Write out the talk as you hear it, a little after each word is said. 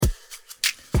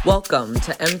Welcome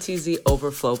to MTZ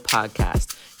Overflow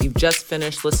Podcast. You've just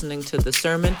finished listening to the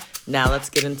sermon. Now let's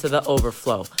get into the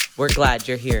overflow. We're glad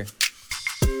you're here.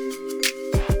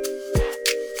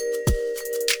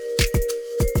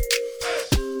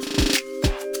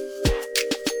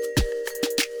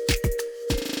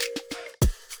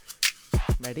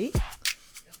 Ready?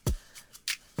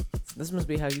 This must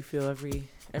be how you feel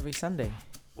every Sunday.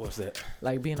 What's that?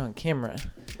 Like being on camera.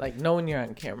 Like knowing you're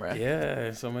on camera.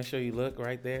 Yeah, so make sure you look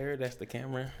right there. That's the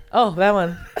camera. Oh, that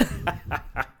one.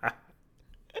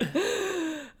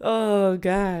 Oh,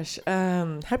 gosh.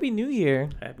 Happy New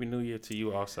Year. Happy New Year to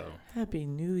you also. Happy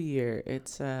New Year.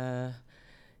 It's, I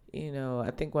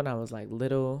think when I was like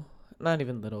little, not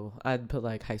even little, I'd put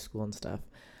like high school and stuff.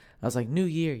 I was like, New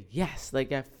Year, yes.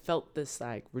 Like I felt this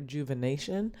like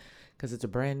rejuvenation because it's a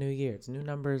brand new year. It's new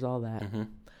numbers, all that. Mm-hmm.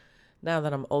 Now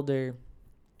that I'm older,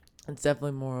 it's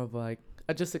definitely more of like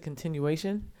just a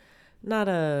continuation, not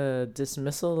a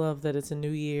dismissal of that it's a new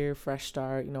year, fresh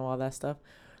start, all that stuff,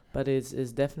 but it's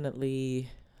definitely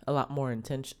a lot more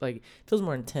intense. Like it feels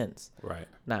more intense Right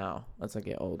now as I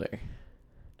get older.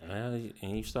 And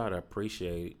you start to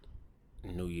appreciate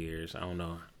New Year's. I don't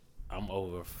know. I'm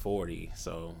over 40,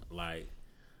 so like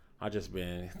I just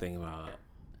been thinking about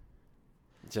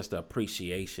just the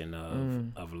appreciation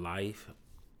of life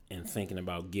and thinking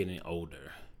about getting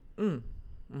older.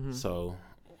 Mm-hmm. So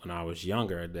when I was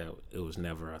younger, that it was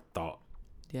never a thought.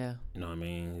 Yeah. You know what I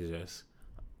mean? It's just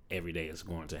every day is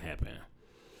going to happen.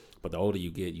 But the older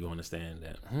you get, you understand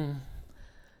that.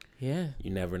 Yeah.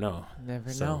 You never know.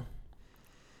 Never know.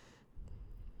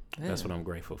 That's what I'm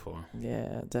grateful for.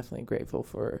 Yeah, definitely grateful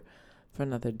for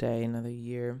another day, another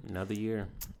year. Another year.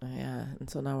 Yeah, and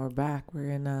so now we're back.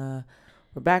 We're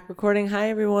back recording. Hi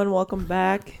everyone, welcome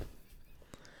back.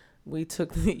 We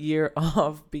took the year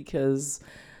off because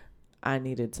I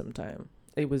needed some time.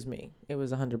 It was me. It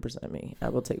was 100% me. I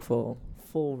will take full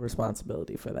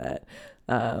responsibility for that.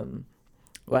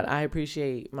 But I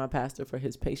appreciate my pastor for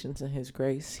his patience and his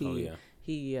grace.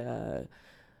 He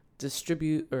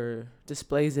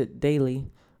displays it daily.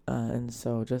 And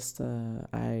so just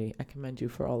I commend you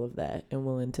for all of that and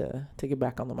willing to get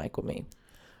back on the mic with me.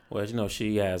 Well,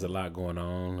 she has a lot going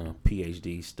on, a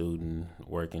PhD student,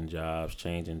 working jobs,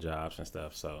 changing jobs and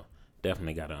stuff. So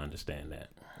definitely got to understand that.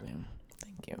 Yeah.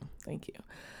 Thank you.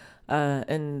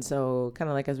 And so kind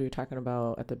of like as we were talking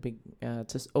about at the big,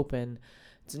 just open,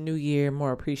 it's a new year,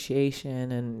 more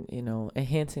appreciation and,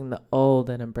 enhancing the old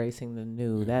and embracing the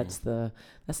new. Mm-hmm.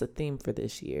 That's the theme for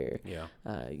this year. Yeah.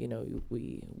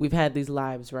 We've had these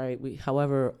lives, right?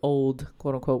 However old,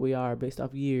 quote unquote, we are based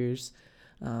off years.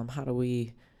 How do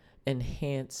we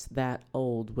enhance that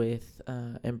old with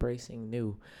embracing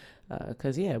new?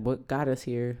 Because what got us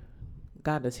here,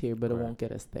 but right. It won't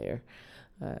get us there.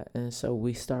 And so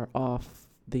we start off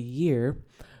the year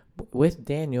with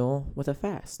Daniel with a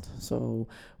fast. So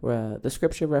the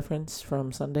scripture reference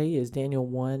from Sunday is Daniel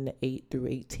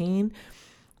 1:8-18.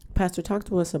 Pastor, talk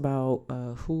to us about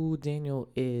who Daniel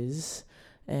is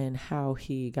and how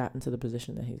he got into the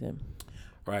position that he's in.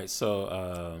 Right.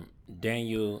 So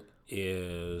Daniel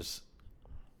is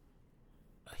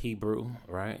Hebrew,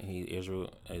 right?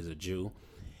 Israel is a Jew.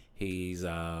 He's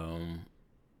been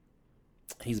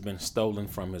stolen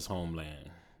from his homeland,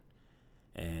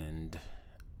 and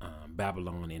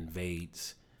Babylon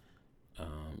invades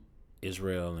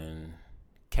Israel and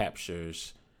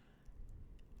captures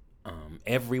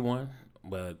everyone,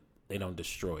 but they don't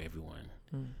destroy everyone.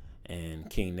 And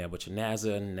King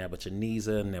Nebuchadnezzar,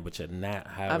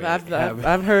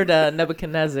 I've heard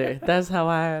Nebuchadnezzar. That's how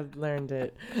I learned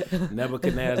it.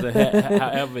 Nebuchadnezzar,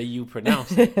 however you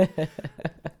pronounce it.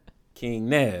 King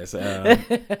Nez.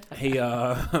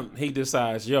 He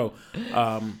decides,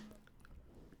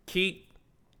 keep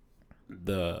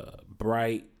the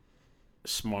bright,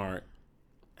 smart,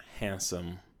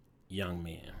 handsome young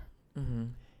men. Mm-hmm.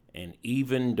 And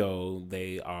even though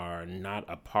they are not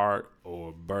a part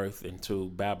or birthed into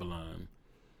Babylon,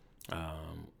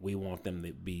 we want them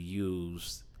to be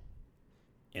used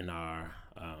in our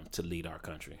to lead our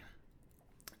country.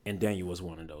 And Daniel was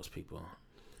one of those people.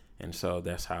 And so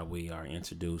that's how we are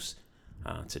introduced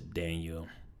to Daniel.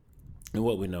 And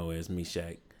what we know is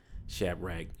Meshach,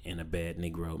 Shadrach, and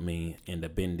Abednego, me and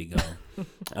Abednego.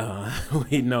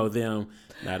 We know them.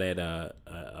 Now that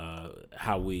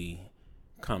how we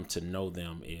come to know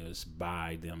them is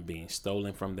by them being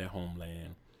stolen from their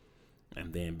homeland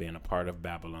and then being a part of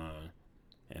Babylon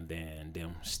and then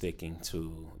them sticking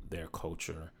to their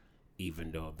culture even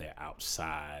though they're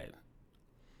outside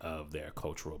of their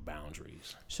cultural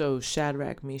boundaries. So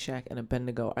Shadrach, Meshach, and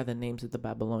Abednego are the names that the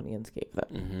Babylonians gave them.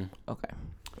 Mm-hmm. Okay.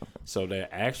 So their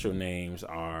actual names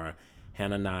are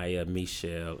Hananiah,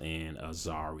 Mishael, and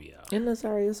Azariah. Isn't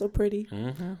Azariah so pretty?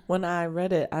 Mm-hmm. When I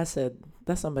read it, I said,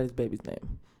 that's somebody's baby's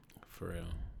name. For real.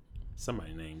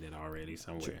 Somebody named it already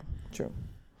somewhere. True.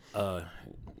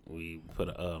 We put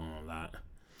a on a lot.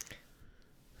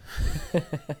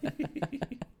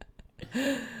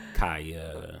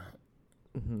 Kaya.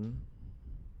 Mm-hmm.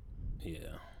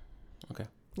 Yeah. Okay.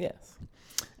 Yes.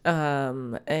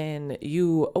 And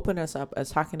you open us up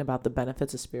as talking about the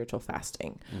benefits of spiritual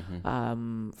fasting.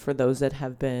 Mm-hmm. For those that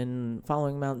have been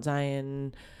following Mount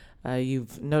Zion,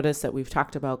 you've noticed that we've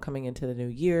talked about coming into the new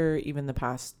year, even the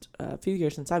past few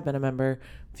years since I've been a member,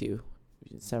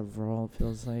 several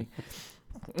feels like,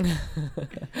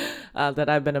 that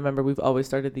I've been a member, we've always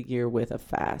started the year with a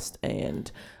fast.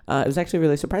 And it was actually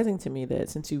really surprising to me that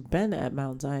since you've been at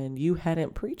Mount Zion, you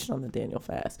hadn't preached on the Daniel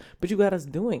fast, but you got us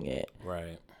doing it.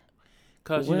 Right.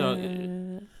 Because,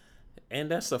 and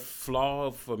that's a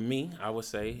flaw for me, I would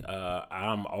say.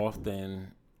 I'm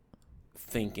often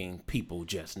thinking people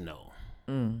just know.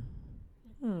 You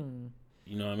know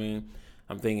what I mean?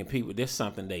 I'm thinking people, this is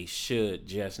something they should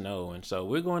just know. And so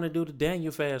we're going to do the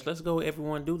Daniel fast. Let's go,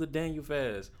 everyone, do the Daniel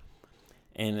fast.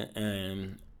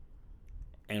 And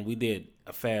we did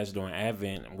a fast during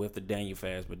Advent with the Daniel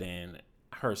fast, but then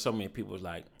I heard so many people was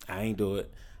like, I ain't do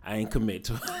it. I ain't commit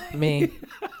to it. Me,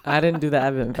 I didn't do the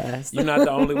Advent fast. You're not the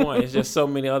only one. It's just so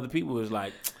many other people was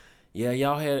like, yeah,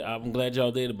 y'all had, I'm glad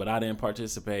y'all did it, but I didn't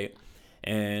participate.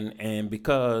 And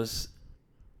because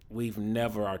we've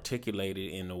never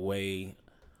articulated in a way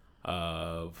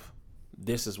of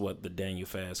this is what the Daniel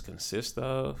fast consists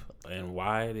of and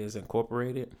why it is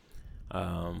incorporated.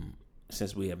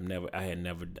 Since I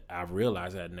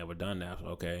realized I had never done that.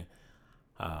 Okay.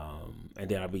 And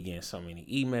then I began so many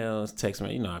emails, text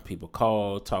me, how people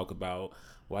call, talk about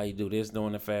why you do this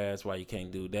during the fast, why you can't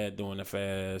do that during the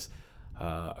fast.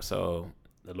 So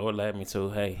the Lord led me to,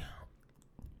 hey,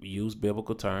 use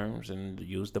biblical terms and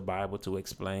use the Bible to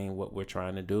explain what we're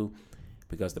trying to do,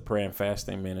 because the prayer and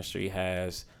fasting ministry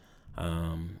has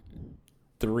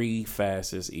 3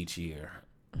 fasts each year,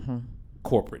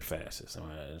 corporate fasts.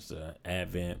 It's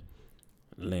Advent,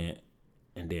 Lent,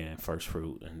 and then First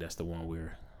Fruit, and that's the one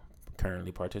we're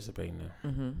currently participating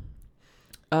in.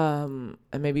 And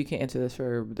maybe you can answer this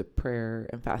for the prayer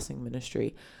and fasting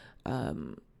ministry.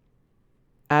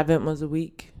 Advent was a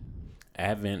week.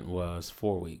 Advent was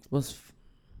 4 weeks.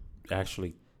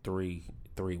 Actually 3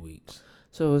 weeks.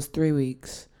 So it was 3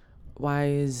 weeks. Why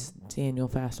is Daniel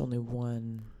fast only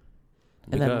 1?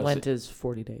 And then Lent is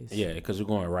 40 days. Yeah, because we're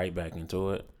going right back into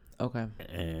it. Okay.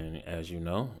 And as you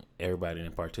know, everybody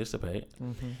didn't participate.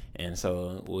 And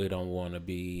so we don't want to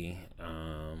be,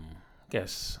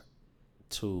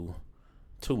 too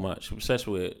much,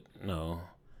 especially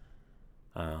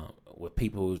with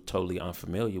people who are totally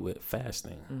unfamiliar with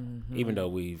fasting. Even though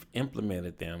we've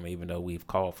implemented them, even though we've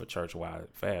called for church-wide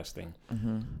fasting,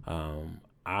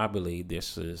 I believe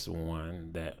this is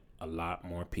one that a lot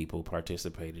more people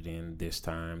participated in this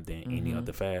time than any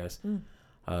other fast.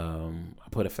 I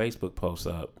put a Facebook post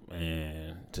up,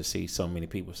 and to see so many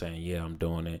people saying, yeah, I'm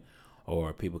doing it,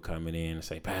 or people coming in and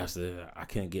say, Pastor, I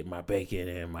can't get my bacon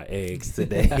and my eggs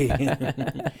today.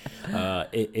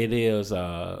 It is,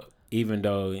 even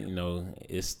though,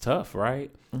 it's tough,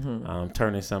 right?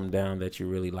 Turning something down that you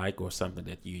really like or something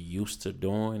that you're used to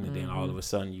doing, and then all of a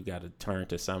sudden you got to turn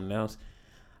to something else.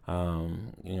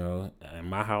 In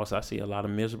my house, I see a lot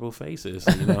of miserable faces,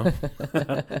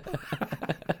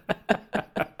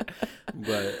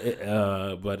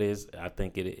 but I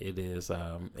think it is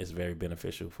it's very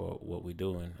beneficial for what we're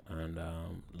doing, and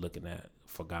looking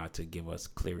for God to give us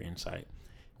clear insight,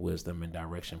 wisdom, and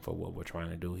direction for what we're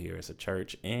trying to do here as a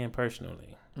church and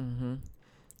personally.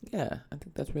 Yeah, I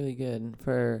think that's really good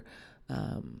for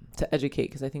to educate,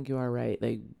 because I think you are right.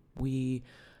 Like, we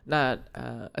not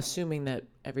assuming that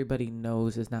everybody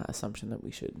knows is not assumption that we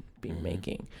should be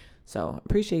making. So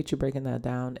appreciate you breaking that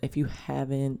down. If you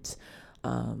haven't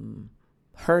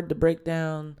heard the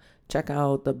breakdown, check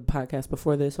out the podcast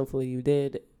before this. Hopefully you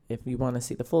did. If you want to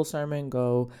see the full sermon,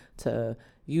 go to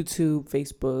YouTube,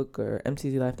 Facebook, or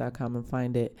mczlife.com and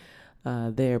find it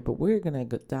there. But we're going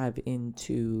to dive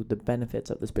into the benefits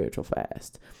of the spiritual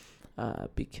fast,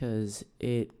 because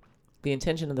the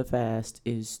intention of the fast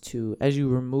is to, as you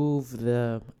remove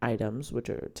the items,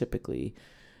 which are typically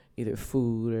either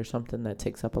food or something that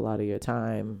takes up a lot of your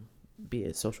time, be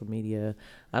it social media.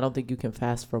 I don't think you can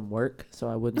fast from work, so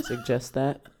I wouldn't suggest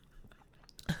that.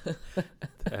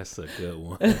 That's a good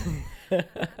one.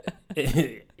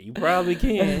 You probably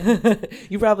can.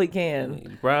 You probably can.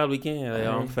 You probably can. Like,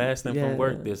 I'm fasting from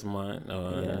work Yeah. this month,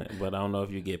 but I don't know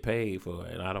if you get paid for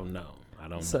it. I don't know.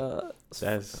 So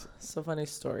That's so funny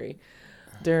story.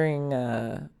 During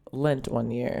Lent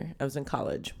one year, I was in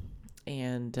college,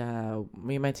 and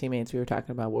me and my teammates, we were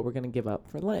talking about what we're going to give up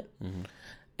for Lent. mm-hmm.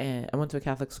 And I went to a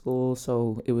Catholic school,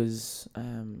 so it was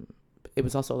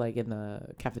also like in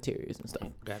the cafeterias and stuff.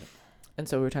 Got it. And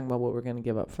so we were talking about what we're going to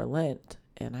give up for Lent,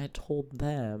 and I told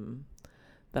them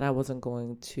that I wasn't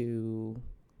going to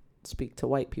speak to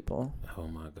white people. Oh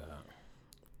my God.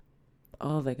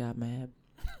 Oh, they got mad.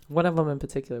 One of them in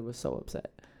particular was so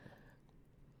upset.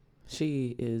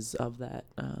 She is of that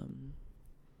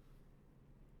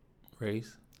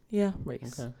Race? yeah,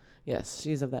 race. Okay. Yes,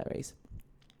 she's of that race.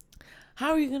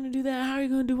 How are you going to do that? How are you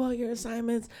going to do all your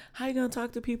assignments? How are you going to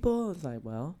talk to people? It's like,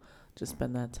 well, just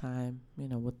spend that time,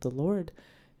 with the Lord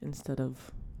instead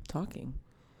of talking.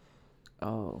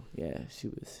 Oh, yeah, she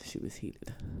was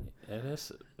heated. Yeah,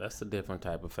 that's a different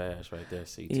type of fast right there,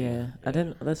 CT. Yeah,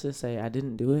 let's just say I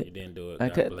didn't do it. You didn't do it.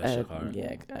 God bless your heart.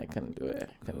 Yeah, I couldn't do it.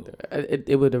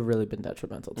 It would have really been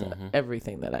detrimental to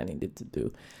everything that I needed to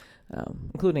do,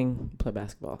 including play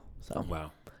basketball. So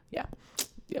wow. Yeah.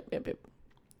 Yep.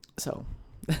 So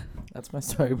that's my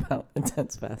story about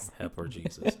intense fast. Help her,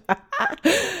 Jesus.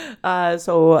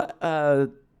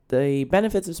 The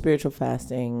benefits of spiritual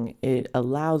fasting, it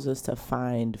allows us to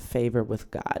find favor with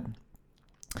God.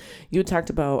 You talked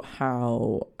about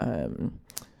how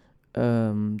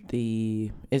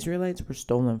the Israelites were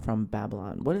stolen from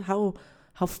Babylon.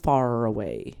 How far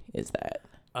away is that?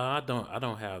 I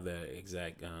don't have that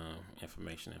exact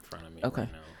information in front of me. Okay.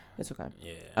 Right now. It's okay.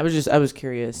 Yeah. I was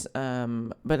curious.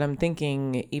 But I'm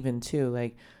thinking even too,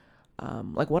 like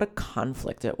what a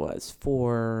conflict it was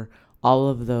for all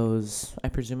of those. I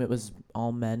presume it was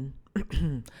all men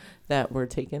that were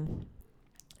taken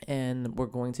and were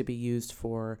going to be used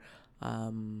for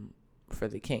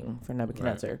the king, for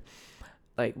Nebuchadnezzar. Right.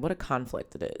 Like, what a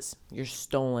conflict it is. You're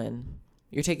stolen.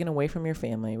 You're taken away from your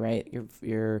family, right?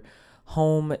 Your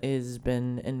home has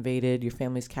been invaded. Your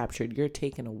family's captured. You're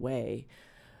taken away.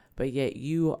 But yet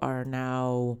you are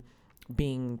now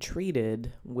being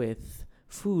treated with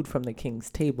food from the king's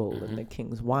table and the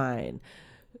king's wine.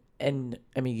 And,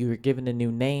 I mean, you were given a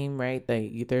new name, right?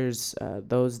 There's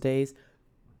those days.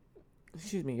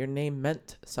 Excuse me, your name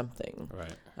meant something.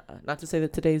 Right. Not to say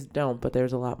that today's don't, but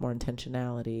there's a lot more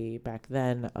intentionality back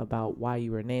then about why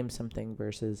you were named something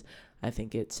versus I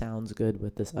think it sounds good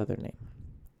with this other name.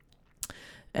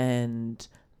 And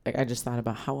I just thought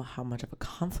about how much of a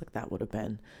conflict that would have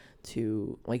been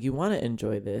to, like, you want to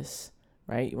enjoy this,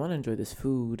 right? You want to enjoy this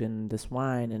food and this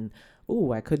wine and,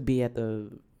 I could be at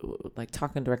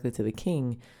talking directly to the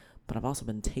king, but I've also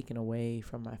been taken away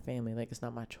from my family. Like, it's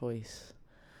not my choice.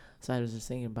 So I was just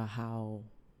thinking about how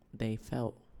they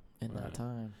felt in that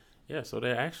time. Yeah, so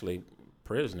they're actually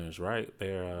prisoners, right?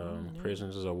 They're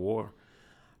prisoners of war,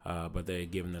 but they're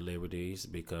given the liberties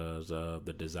because of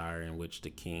the desire in which the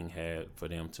king had for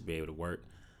them to be able to work.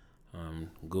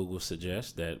 Google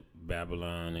suggests that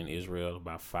Babylon and Israel are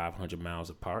about 500 miles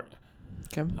apart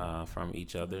from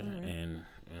each other, right. and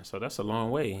so that's a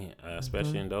long way,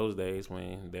 especially in those days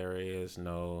when there is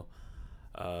no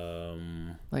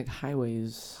like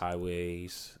highways,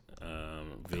 vehicles,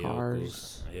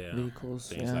 cars,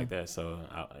 things like that. So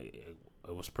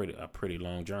it was a pretty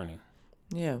long journey.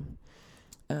 Yeah.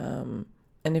 And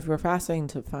if we're fasting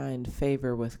to find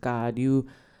favor with God, you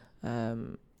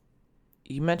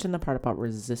mentioned the part about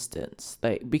resistance,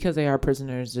 like because they are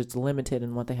prisoners, it's limited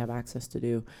in what they have access to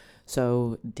do.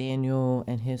 So Daniel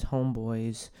and his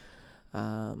homeboys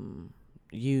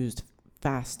used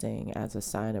fasting as a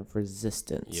sign of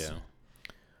resistance. Yeah.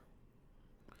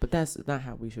 But that's not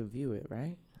how we should view it,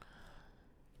 right?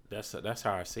 That's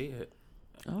how I see it.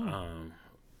 Oh.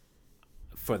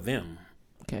 For them.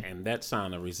 Okay. And that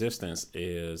sign of resistance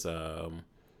is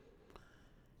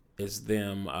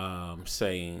them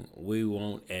saying we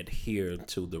won't adhere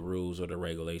to the rules or the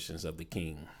regulations of the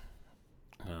king,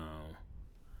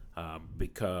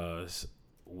 because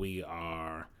we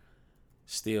are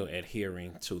still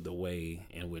adhering to the way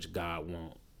in which God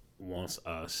wants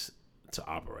us to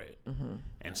operate.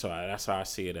 And so that's how I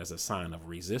see it, as a sign of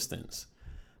resistance,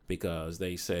 because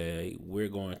they say we're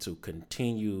going to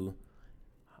continue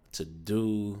to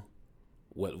do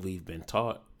what we've been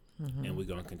taught, and we're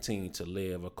going to continue to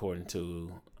live according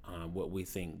to what we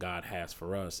think God has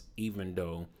for us, even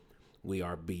though we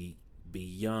are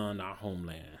beyond our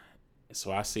homeland.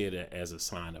 So I see it as a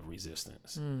sign of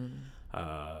resistance,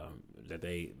 that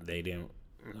they didn't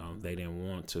They didn't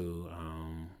want to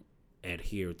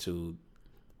adhere to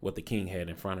what the king had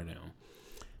in front of them.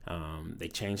 They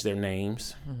changed their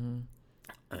names,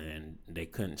 and they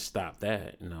couldn't stop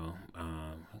that,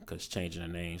 because changing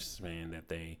their names, man, that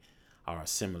they are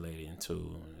assimilated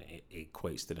into, it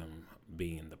equates to them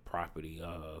being the property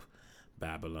of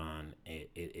Babylon.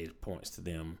 It points to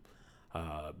them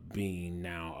being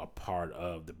now a part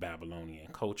of the Babylonian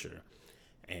culture,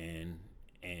 and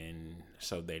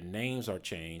so their names are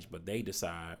changed, but they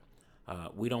decide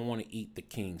we don't want to eat the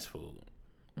king's food.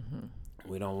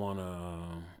 We don't want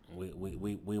to.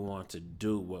 We want to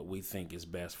do what we think is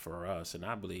best for us, and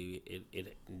I believe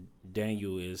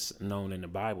Daniel is known in the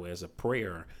Bible as a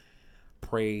prayer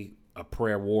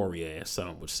warrior, as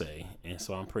some would say. And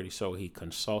so I'm pretty sure he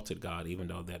consulted God, even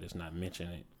though that is not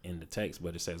mentioned in the text,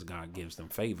 but it says God gives them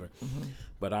favor.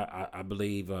 But I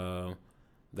believe that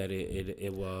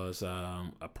it was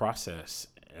a process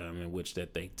in which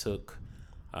that they took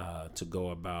to go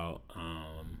about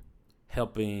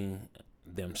helping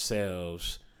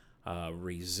themselves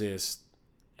resist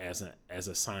as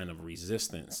a sign of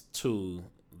resistance to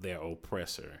their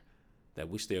oppressor, that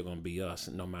we still gonna be us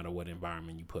no matter what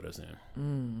environment you put us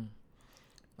in.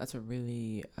 That's a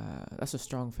really that's a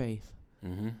strong faith.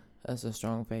 That's a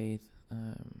strong faith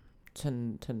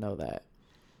to know that,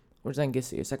 which then gets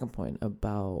to your second point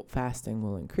about fasting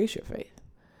will increase your faith,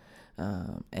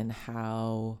 and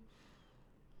how,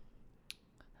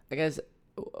 I guess,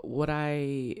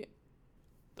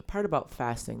 the part about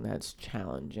fasting that's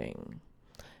challenging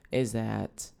is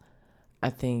that I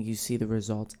think you see the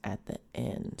results at the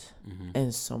end.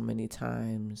 And so many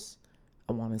times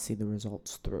I want to see the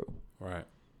results through. Right.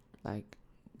 Like,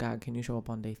 God, can you show up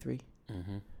on day 3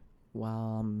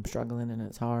 while I'm struggling and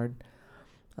it's hard?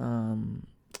 Can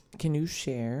you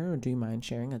share, or do you mind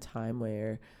sharing a time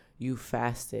where you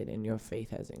fasted and your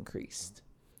faith has increased?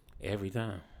 Every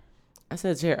time. I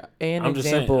said share an I'm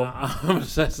example. I'm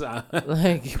just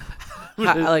like,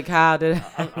 how did it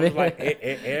happen? like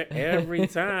every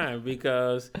time,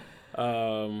 because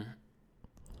I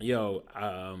go,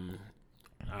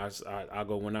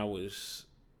 when I was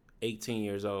 18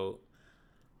 years old,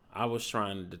 I was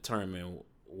trying to determine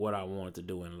what I wanted to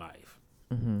do in life,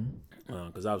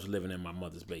 because I was living in my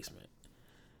mother's basement,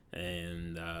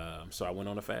 and so I went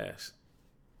on a fast.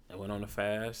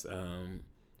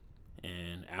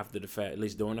 And after the fast, at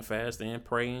least during the fast, and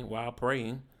praying while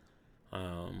praying,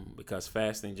 because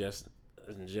fasting just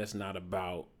not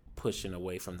about pushing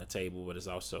away from the table, but it's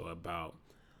also about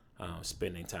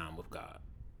spending time with God.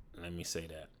 Let me say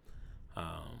that.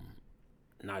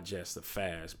 Not just a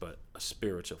fast, but a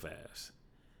spiritual fast.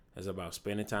 It's about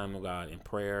spending time with God in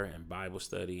prayer and Bible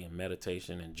study and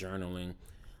meditation and journaling.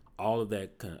 All of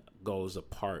that goes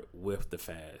apart with the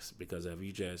fast, because if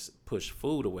you just push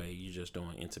food away, you're just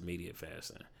doing intermediate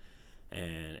fasting.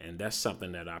 And that's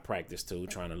something that I practice too,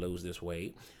 trying to lose this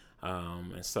weight.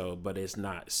 But it's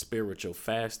not spiritual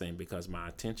fasting, because my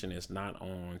attention is not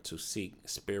on to seek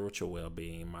spiritual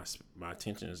well-being. My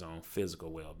attention is on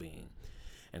physical well-being.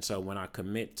 And so when I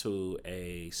commit to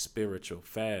a spiritual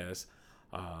fast,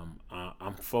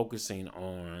 I'm focusing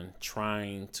on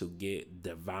trying to get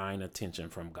divine attention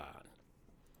from God,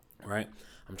 right?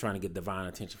 I'm trying to get divine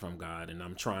attention from God, and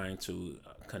I'm trying to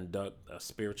conduct a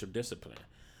spiritual discipline,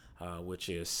 which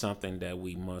is something that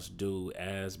we must do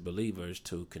as believers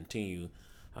to continue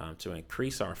to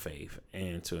increase our faith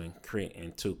and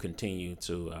to continue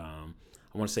to, I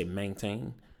want to say,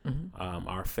 maintain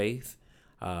our faith.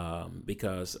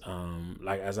 Because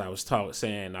like, as I was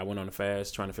saying, I went on a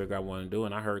fast trying to figure out what to do,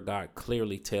 and I heard God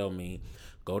clearly tell me,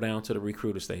 go down to the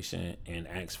recruiter station and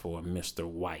ask for Mr.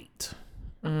 White.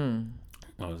 I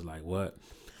was like, what?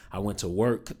 I went to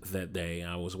work that day.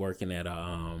 I was working at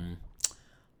a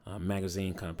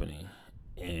magazine company,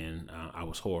 and I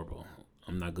was horrible.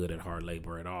 I'm not good at hard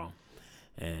labor at all.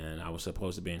 And I was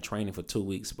supposed to be in training for 2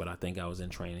 weeks, but I think I was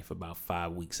in training for about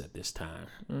 5 weeks at this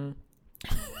time.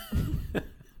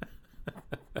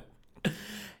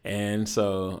 And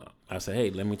so I said, hey,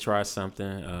 let me try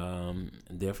something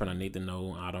different. I need to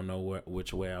know. I don't know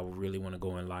which way I really want to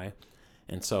go in life.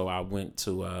 And so I went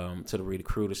to the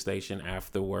recruiter station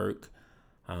after work,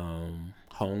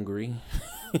 hungry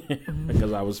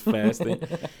because I was fasting.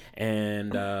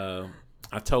 And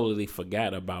I totally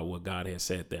forgot about what God had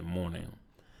said that morning.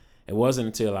 It wasn't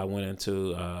until I went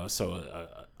into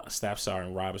Staff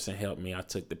Sergeant Robinson helped me. I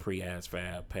took the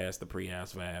pre-ASVAB, passed the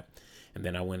pre-ASVAB, and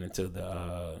then I went into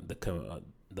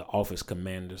the office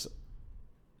commander's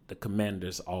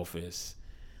office.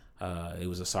 It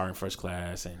was a sergeant first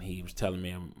class, and he was telling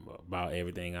me about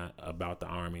everything about the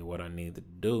Army, what I needed to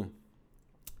do.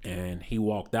 And he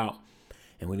walked out,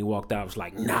 And when he walked out, I was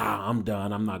like, nah, I'm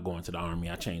done. I'm not going to the Army.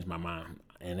 I changed my mind.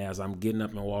 And as I'm getting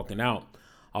up and walking out,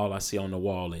 all I see on the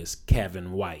wall is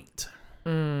Kevin White.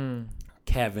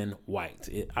 Kevin White.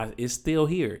 It's still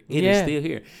here. It is still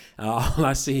here. All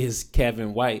I see is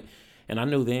Kevin White. And I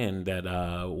knew then that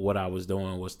what I was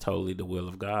doing was totally the will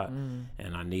of God.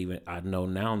 And I know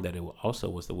now that it also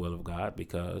was the will of God,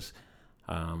 because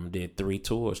did 3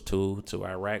 tours, 2 to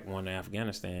Iraq, 1 to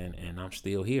Afghanistan, and I'm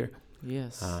still here.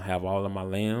 Yes. I have all of my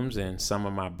limbs and some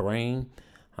of my brain,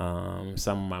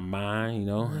 some of my mind,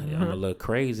 I'm a little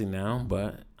crazy now,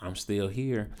 but I'm still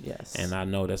here. Yes. And I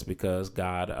know that's because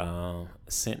God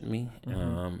sent me,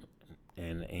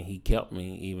 and he kept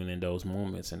me even in those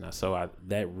moments. And so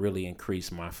that really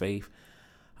increased my faith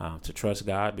to trust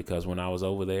God, because when I was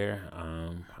over there,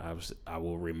 I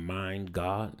will remind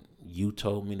God, you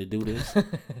told me to do this.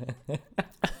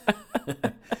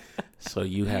 So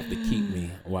you have to keep me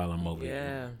while I'm over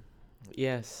here.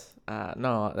 Yes.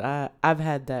 No, I've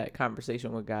had that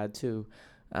conversation with God too.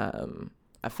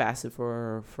 I fasted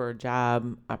for a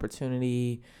job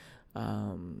opportunity.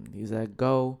 He said,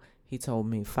 go. He told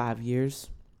me 5 years.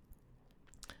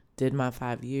 Did my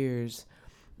 5 years.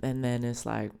 And then it's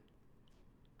like,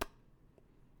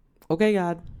 okay,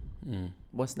 God,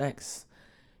 what's next?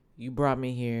 You brought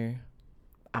me here.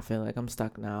 I feel like I'm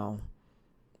stuck now.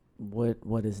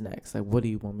 What is next? Like, what do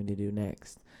you want me to do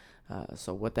next?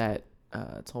 So what that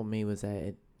told me was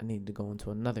that I needed to go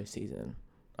into another season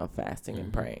of fasting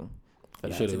and praying.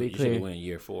 You should have went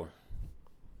year 4.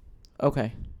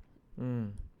 Okay.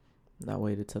 Not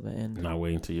waited till the end. Not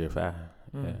waiting till year 5.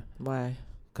 Yeah. Why?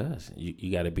 Because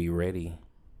you got to be ready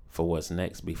for what's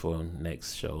next before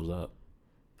next shows up.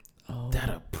 Oh.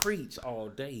 That'll preach all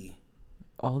day.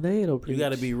 All day it'll preach. You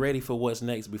got to be ready for what's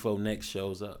next before next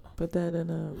shows up. Put that in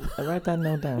write that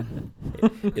note down.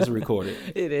 It's recorded.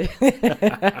 It is.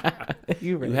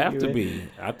 You have to be.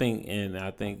 I think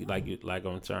like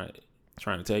I'm trying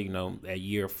to tell you, at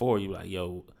year 4, you like,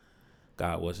 yo,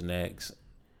 God, what's next?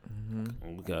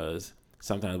 Because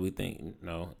sometimes we think,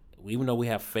 even though we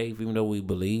have faith, even though we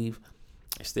believe,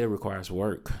 it still requires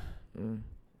work.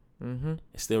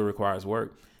 It still requires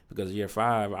work. Because year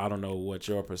 5, I don't know what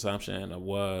your presumption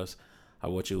was, or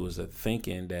what you was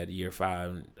thinking that year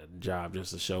 5 job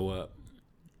just to show up.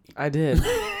 I did.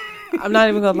 I'm not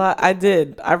even gonna lie. I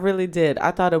did. I really did.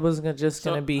 I thought it was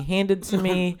gonna be handed to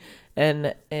me,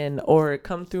 and or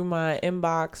come through my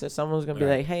inbox, or someone's gonna be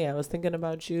like, "Hey, I was thinking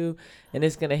about you," and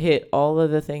it's gonna hit all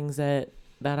of the things that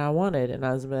I wanted, and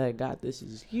I was like, "God, this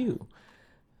is you."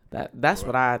 That's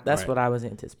what I was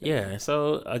anticipating. Yeah.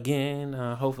 So again,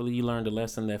 hopefully you learned the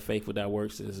lesson that faith without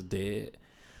works is dead.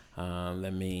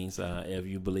 That means if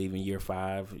you believe in year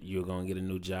 5, you're gonna get a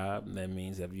new job. That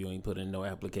means if you ain't put in no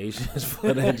applications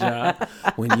for that job,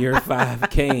 when year 5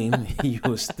 came, you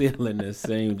were still in the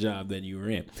same job that you were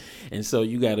in. And so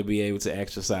you got to be able to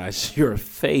exercise your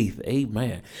faith.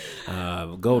 Amen.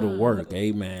 Go to work.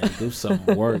 Amen. Do some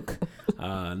work,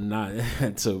 not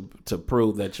to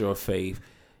prove that your faith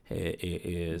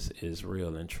is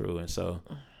real and true. And so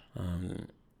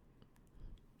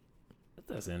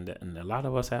and a lot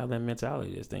of us have that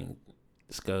mentality. This thing,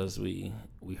 it's because we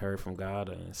heard from God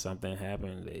and something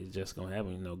happened, it's just gonna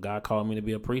happen. God called me to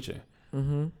be a preacher.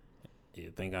 You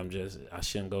think I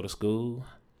shouldn't go to school?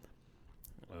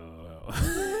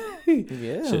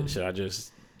 Yeah.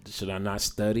 Should I not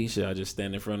study? Should I just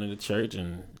stand in front of the church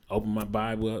and open my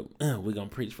Bible up? We're gonna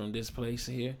preach from this place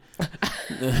here.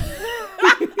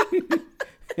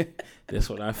 That's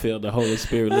what I feel the Holy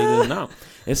Spirit leading now.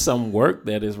 It's some work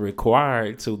that is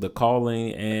required to the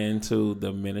calling and to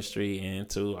the ministry and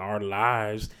to our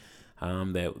lives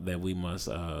that we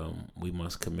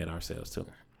must commit ourselves to.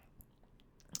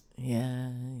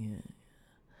 Yeah.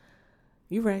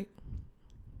 You're right.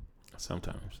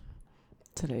 Sometimes.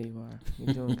 Today you are.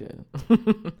 You're doing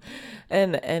good.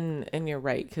 and you're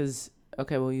right, because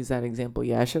okay, we'll use that example.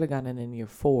 Yeah, I should have gotten in year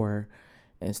 4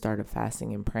 and started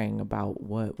fasting and praying about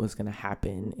what was going to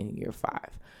happen in year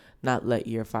 5. Not let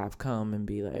year 5 come and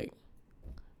be like,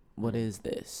 what is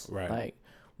this? Right. Like,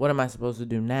 what am I supposed to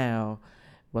do now?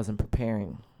 Wasn't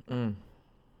preparing.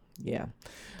 Yeah.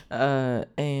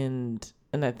 And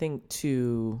I think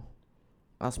too,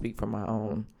 I'll speak for my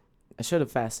own. I should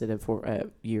have fasted at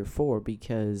year 4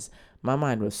 because my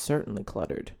mind was certainly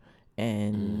cluttered,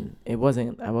 and I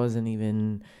wasn't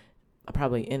even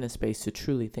probably in a space to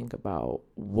truly think about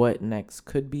what next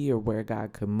could be or where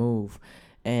God could move.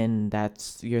 And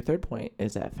that's your third point,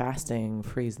 is that fasting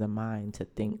frees the mind to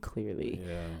think clearly.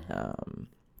 Yeah.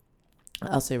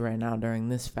 I'll say right now, during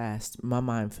this fast, my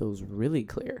mind feels really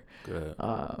clear. Good.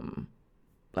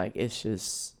 Like, it's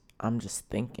just, I'm just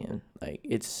thinking. Like,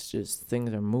 it's just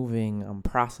things are moving. I'm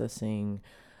processing.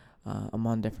 I'm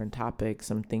on different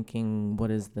topics. I'm thinking,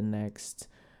 what is the next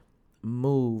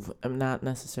move? I'm not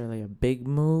necessarily a big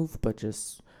move, but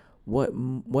just what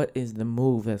is the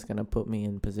move that's going to put me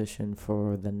in position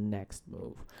for the next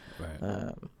move?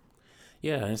 Right.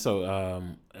 Yeah, and so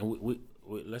and we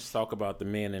let's talk about the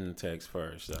men in the text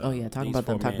first. Talk about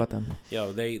them. Talk about them.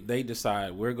 They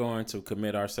decide we're going to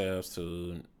commit ourselves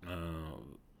to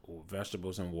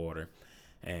vegetables and water,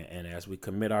 and as we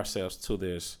commit ourselves to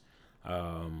this,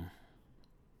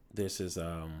 this is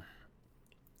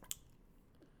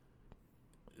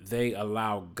they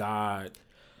allow God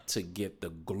to get the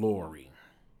glory.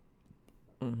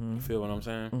 Mm-hmm. You feel what I'm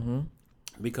saying? Mm-hmm.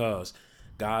 Because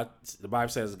God, the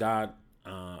Bible says God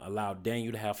allowed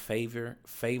Daniel to have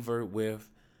favor with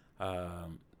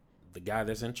the guy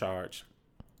that's in charge,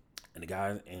 and the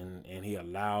guy, and he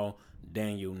allowed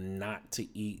Daniel not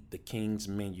to eat the king's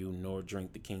menu nor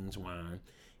drink the king's wine.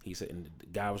 He said, and the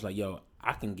guy was like, "Yo,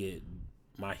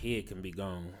 my head can be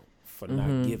gone for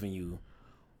not giving you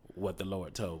what the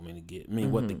Lord told me to give.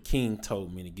 What the king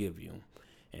told me to give you."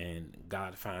 And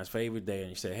God finds favor there, and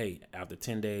he said, "Hey, after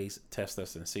 10 days, test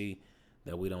us and see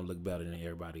that we don't look better than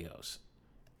everybody else."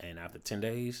 And after 10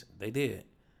 days, they did.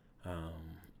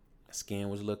 Skin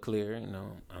was a little clearer, you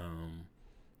know.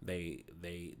 They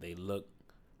look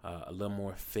a little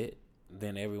more fit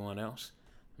than everyone else.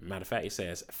 Matter of fact, it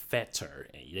says fatter,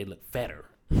 and they look fatter.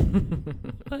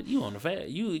 But you on the fat?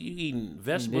 You eating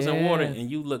vegetables and water,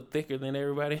 and you look thicker than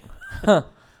everybody.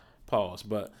 Pause.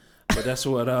 But that's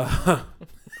what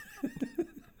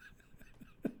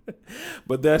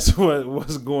but that's what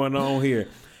was going on here,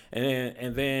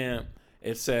 and then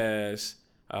it says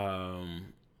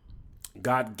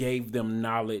God gave them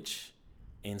knowledge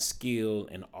and skill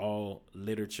in all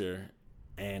literature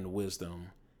and wisdom,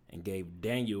 and gave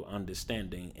Daniel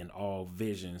understanding in all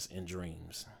visions and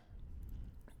dreams.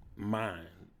 Mind.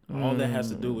 All that has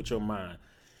to do with your mind,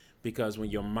 because when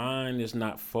your mind is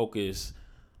not focused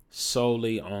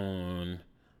solely on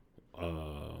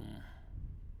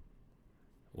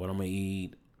what I'm gonna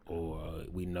eat, or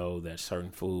we know that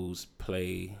certain foods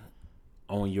play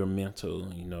on your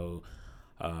mental, you know,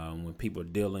 when people are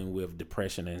dealing with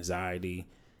depression, anxiety,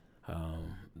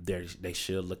 they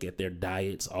should look at their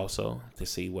diets also to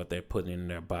see what they're putting in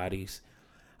their bodies.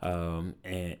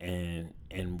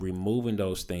 And removing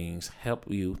those things help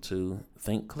you to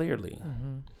think clearly.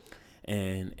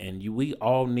 We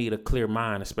all need a clear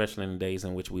mind, especially in the days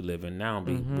in which we live in now,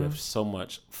 with so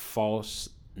much false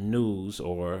news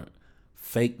or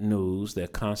fake news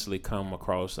that constantly come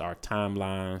across our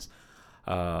timelines,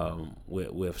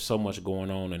 with so much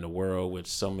going on in the world, with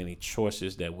so many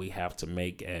choices that we have to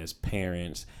make as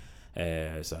parents,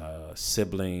 as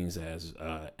siblings, as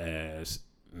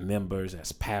members,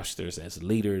 as pastors, as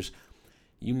leaders.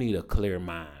 You need a clear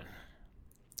mind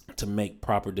to make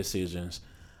proper decisions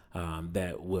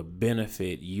that will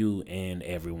benefit you and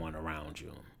everyone around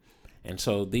you. And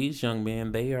so these young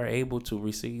men, they are able to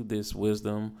receive this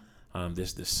wisdom,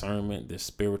 this discernment, this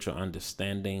spiritual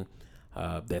understanding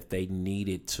that they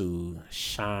needed to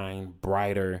shine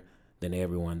brighter than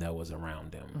everyone that was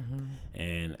around them.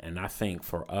 And I think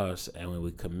for us, and when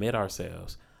we commit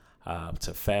ourselves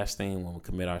to fasting, when we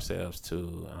commit ourselves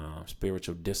to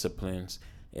spiritual disciplines,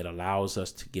 it allows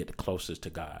us to get closest to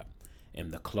God.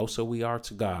 And the closer we are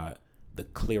to God, the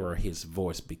clearer his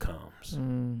voice becomes.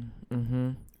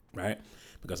 Right?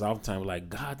 Because oftentimes we're like,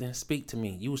 God didn't speak to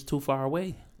me. You was too far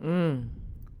away.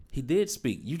 He did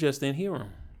speak. You just didn't hear him.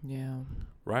 Yeah.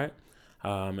 Right?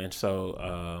 And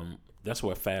so that's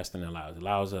what fasting allows. It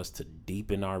allows us to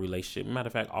deepen our relationship. Matter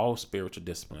of fact, all spiritual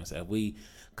disciplines. As we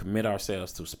commit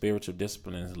ourselves to spiritual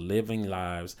disciplines, living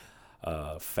lives,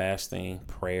 fasting,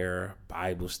 prayer,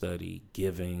 Bible study,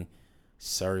 giving,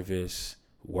 service,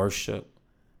 worship,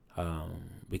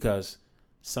 because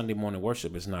Sunday morning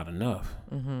worship is not enough.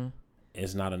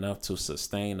 It's not enough to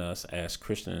sustain us as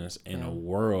Christians in a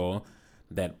world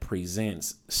that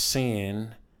presents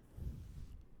sin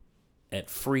at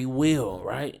free will,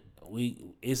 right?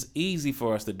 It's easy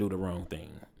for us to do the wrong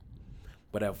thing.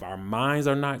 But if our minds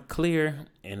are not clear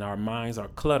and our minds are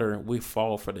cluttered, we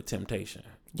fall for the temptation.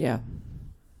 Yeah.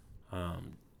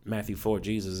 Matthew 4,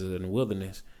 Jesus is in the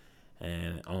wilderness,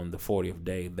 and on the 40th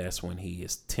day, that's when he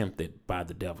is tempted by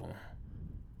the devil.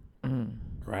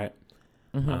 Right?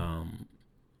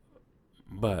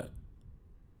 But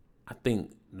I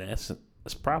think that's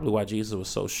probably why Jesus was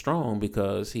so strong,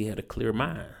 because he had a clear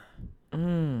mind.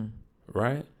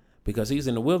 Right? Because he's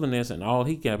in the wilderness, and all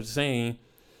he kept saying,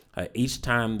 each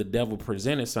time the devil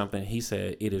presented something, he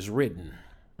said, "It is written."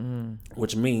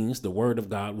 which means the word of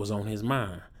God was on his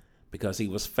mind because he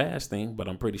was fasting. But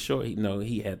I'm pretty sure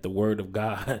he had the word of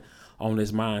God on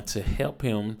his mind to help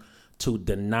him to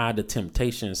deny the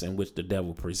temptations in which the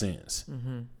devil presents.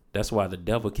 That's why the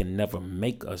devil can never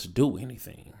make us do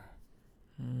anything,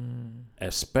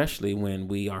 especially when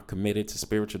we are committed to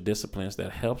spiritual disciplines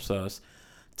that helps us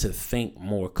to think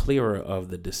more clearer of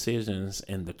the decisions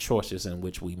and the choices in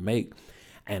which we make.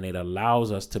 And it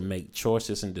allows us to make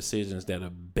choices and decisions that are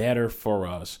better for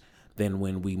us than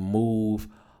when we move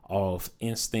off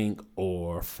instinct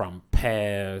or from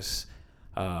past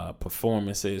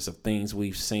performances of things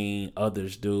we've seen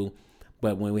others do.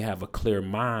 But when we have a clear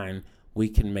mind, we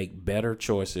can make better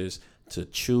choices to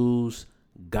choose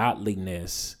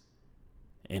godliness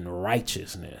and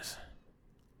righteousness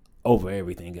over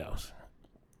everything else.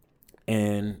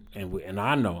 And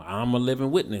I know I'm a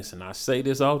living witness, and I say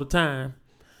this all the time.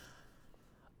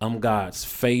 I'm God's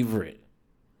favorite.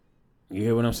 You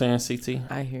hear what I'm saying,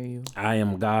 CT? I hear you. I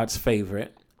am God's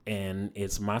favorite, and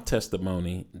it's my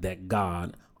testimony that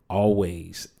God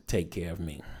always take care of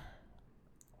me.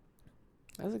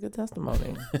 That's a good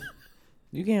testimony.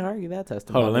 You can't argue that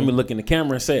testimony. Hold on, let me look in the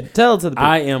camera and say, tell it to the people.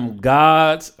 I am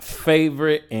God's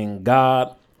favorite, and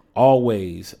God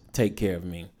always take care of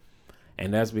me.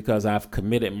 And that's because I've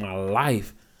committed my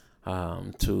life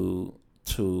to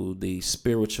the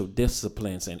spiritual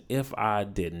disciplines. And if I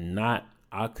did not,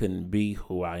 I couldn't be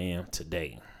who I am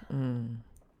today.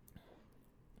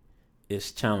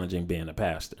 It's challenging being a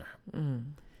pastor.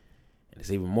 And it's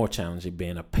even more challenging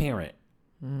being a parent.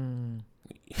 And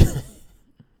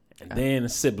then a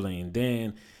sibling,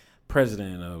 then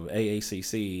president of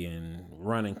AACC and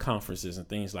running conferences and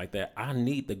things like that. I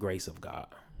need the grace of God.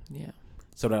 Yeah.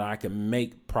 So that I can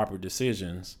make proper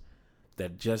decisions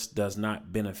that just does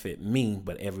not benefit me,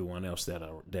 but everyone else that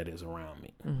is around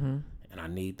me. And I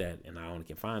need that, and I only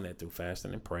can find that through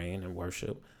fasting and praying and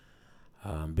worship,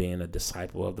 being a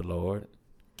disciple of the Lord,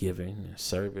 giving and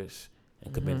service,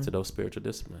 and committed to those spiritual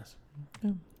disciplines.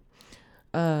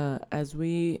 As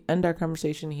we end our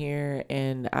conversation here,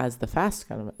 and as the fast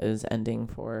kind of is ending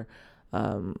for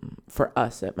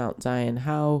us at Mount Zion,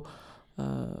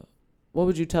 what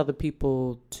would you tell the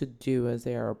people to do as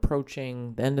they are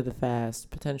approaching the end of the fast,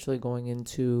 potentially going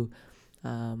into,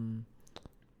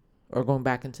 or going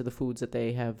back into the foods that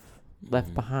they have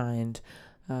left behind?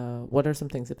 What are some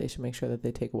things that they should make sure that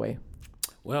they take away?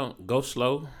 Well, go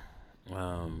slow.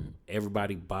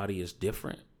 Everybody's body is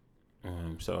different.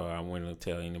 So I wouldn't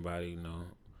tell anybody,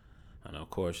 and of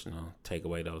course, take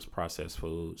away those processed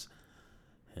foods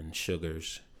and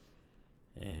sugars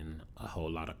and a whole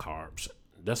lot of carbs.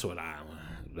 That's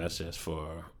just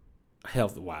for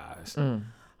health wise.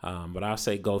 But I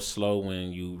say go slow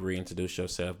when you reintroduce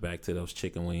yourself back to those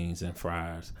chicken wings and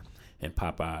fries and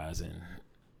Popeyes and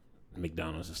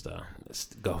McDonald's and stuff.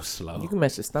 Just go slow. You can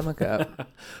mess your stomach up.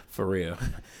 For real.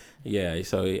 Yeah.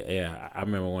 So yeah, I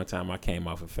remember one time I came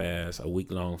off a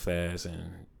week-long fast,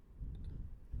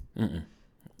 and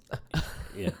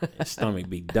stomach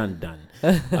be done.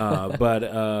 But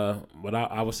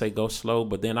I would say go slow.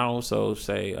 But then I also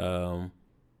say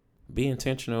be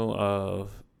intentional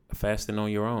of fasting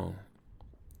on your own.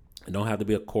 It don't have to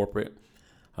be a corporate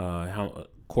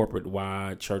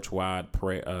wide, church wide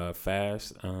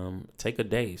fast. Take a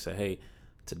day. Say, hey,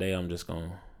 today I'm just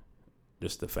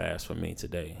the fast for me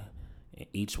today. And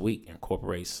each week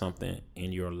incorporate something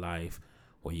in your life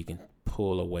where you can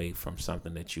pull away from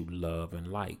something that you love and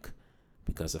like.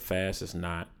 Because a fast is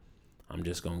not, I'm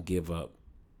just going to give up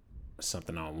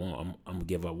something I don't want. I'm going to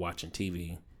give up watching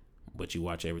TV, but you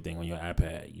watch everything on your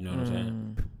iPad. You know what I'm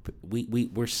saying?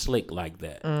 We're slick like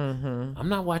that. I'm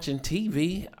not watching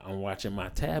TV. I'm watching my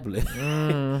tablet.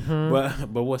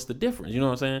 But what's the difference? You know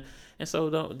what I'm saying? And so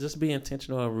don't just be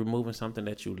intentional of removing something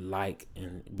that you like,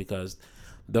 and because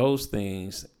those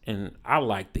things, and I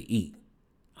like to eat.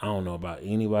 I don't know about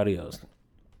anybody else.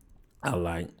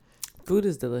 Food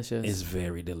is delicious. It's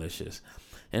very delicious.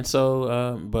 And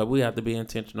so, but we have to be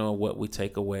intentional of what we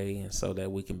take away, and so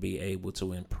that we can be able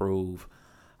to improve.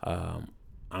 I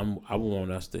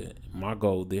want us to, my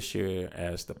goal this year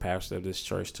as the pastor of this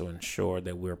church, to ensure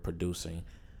that we're producing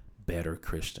better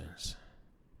Christians.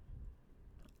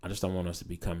 I just don't want us to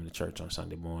be coming to church on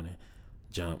Sunday morning,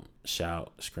 jump,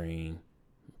 shout, scream,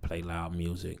 play loud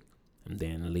music, and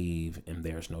then leave, and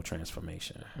there's no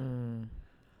transformation.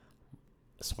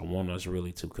 So I want us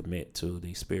really to commit to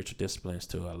these spiritual disciplines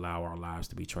to allow our lives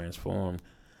to be transformed,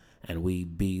 and we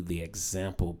be the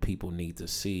example people need to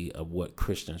see of what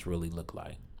Christians really look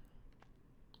like.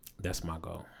 That's my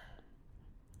goal.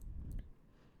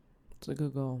 It's a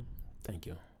good goal. Thank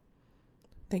you.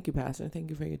 Thank you, Pastor.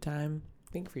 Thank you for your time.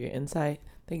 Thank you for your insight.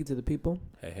 Thank you to the people.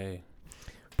 Hey.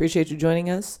 Appreciate you joining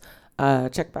us.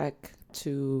 Check back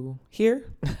to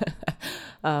here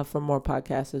for more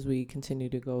podcasts as we continue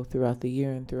to go throughout the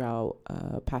year and throughout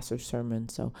pastor's sermon.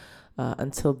 So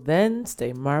until then,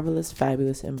 stay marvelous,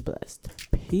 fabulous, and blessed.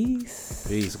 Peace.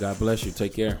 Peace. God bless you.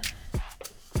 Take care.